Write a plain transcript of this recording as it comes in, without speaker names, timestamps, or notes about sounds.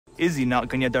Izzy not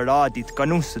gonna daradi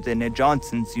tkanusa de ne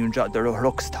Johnsons yun jat der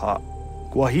rocksta.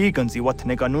 Guahigan zi wat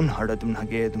ne ganun haradum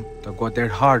hagedum. Ta gwa der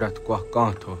hardat gwa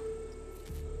ganto.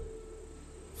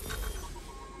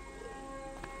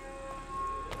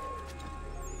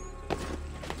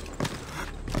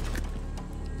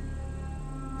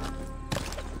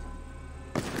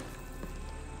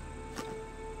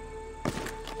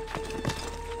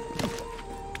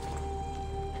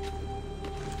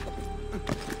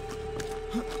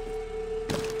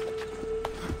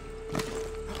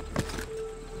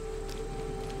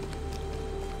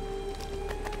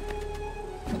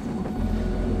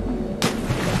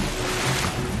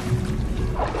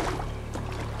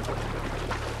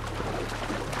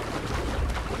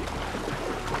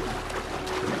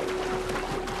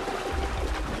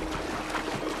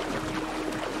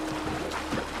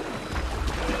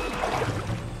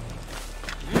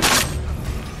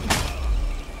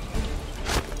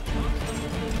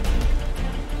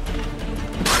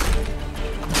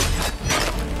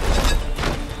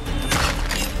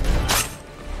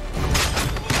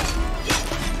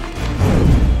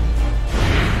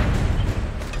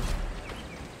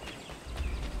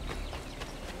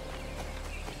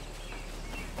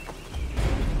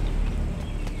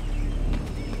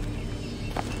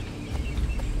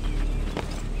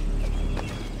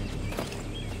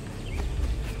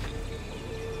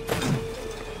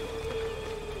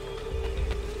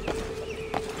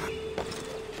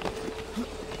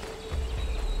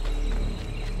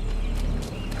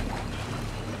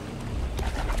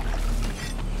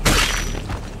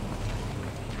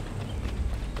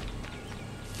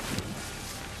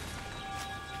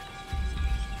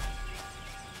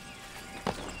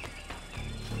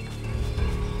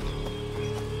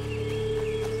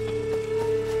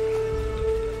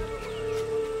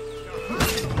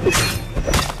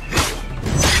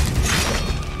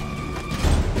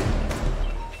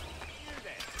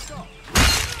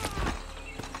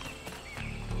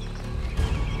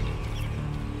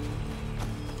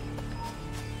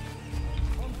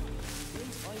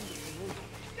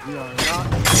 We are not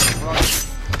right.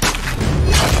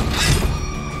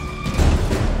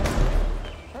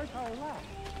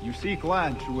 You seek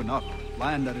land, true enough.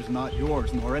 Land that is not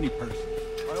yours, nor any person.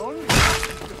 I only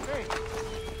ask the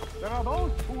faith. There are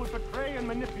those who will betray and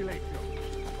manipulate you.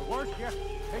 Or worse yet,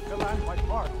 take the land by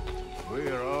force. We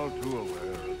are all too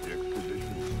aware of the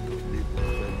expeditions your people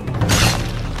send.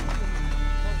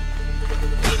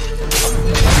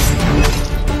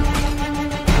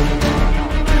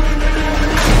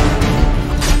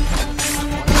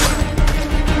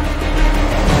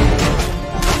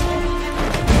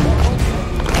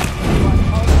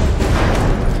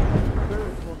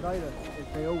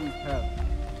 They always have.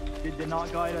 Did they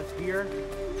not guide us here?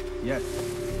 Yes,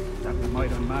 that we might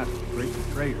unmask the great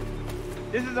betrayer.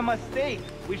 This is a mistake.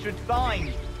 We should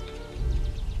sign.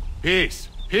 Peace!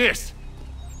 Peace!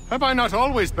 Have I not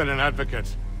always been an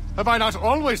advocate? Have I not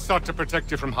always sought to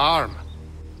protect you from harm?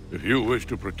 If you wish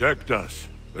to protect us,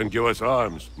 then give us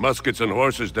arms, muskets and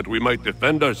horses that we might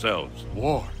defend ourselves.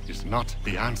 War is not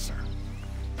the answer.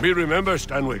 We remember,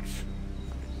 Stanwix.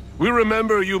 We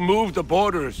remember you moved the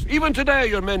borders. Even today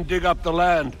your men dig up the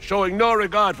land, showing no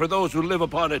regard for those who live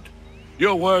upon it.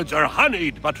 Your words are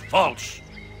honeyed, but false.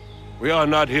 We are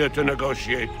not here to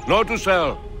negotiate, nor to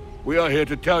sell. We are here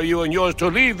to tell you and yours to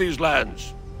leave these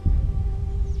lands.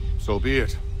 So be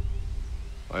it.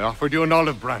 I offered you an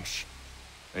olive branch,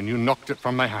 and you knocked it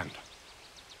from my hand.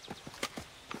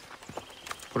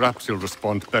 Perhaps you'll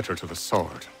respond better to the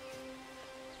sword.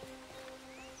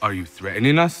 Are you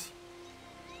threatening us?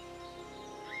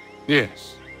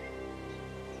 Yes.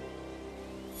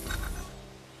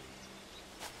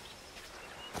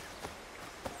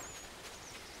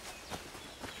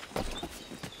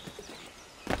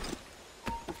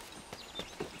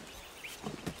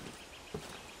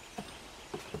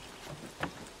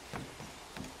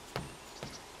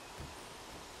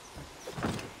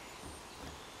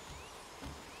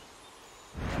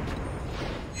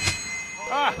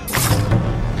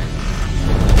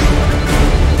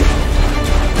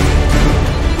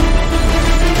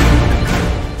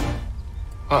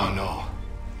 Oh no.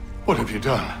 What have you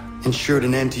done? Ensured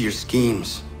an end to your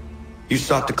schemes. You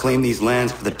sought to claim these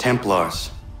lands for the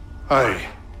Templars. Aye,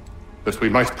 that we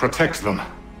might protect them.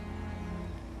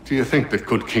 Do you think that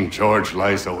good King George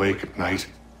lies awake at night,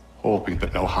 hoping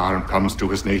that no harm comes to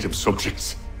his native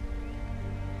subjects?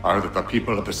 Or that the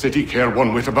people of the city care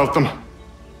one whit about them?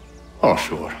 Oh,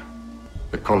 sure.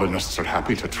 The colonists are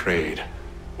happy to trade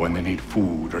when they need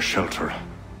food or shelter,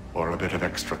 or a bit of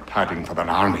extra padding for their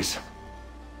armies.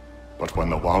 But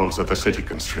when the walls of the city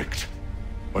constrict,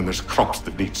 when there's crops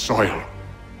that need soil,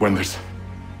 When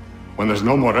there's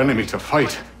no more enemy to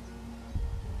fight,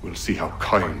 we'll see how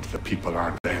kind the people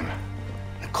are then.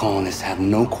 The colonists have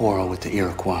no quarrel with the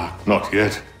Iroquois. Not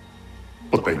yet,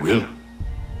 but they will.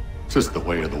 'Tis the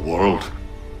way of the world.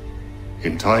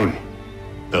 In time,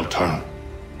 they'll turn.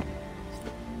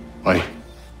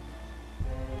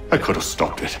 I could have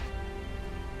stopped it.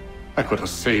 I could have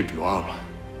saved you all.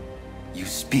 You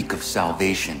speak of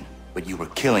salvation, but you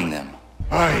were killing them.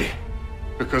 Aye,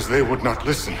 because they would not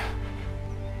listen.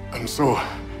 And so,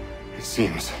 it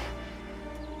seems,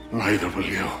 neither will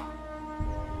you.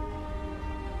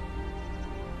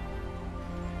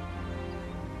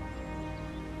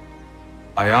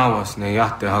 Ayawas ne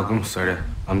yatte hagum sare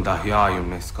am dahya yum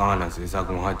ne skanas is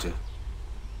agum haje.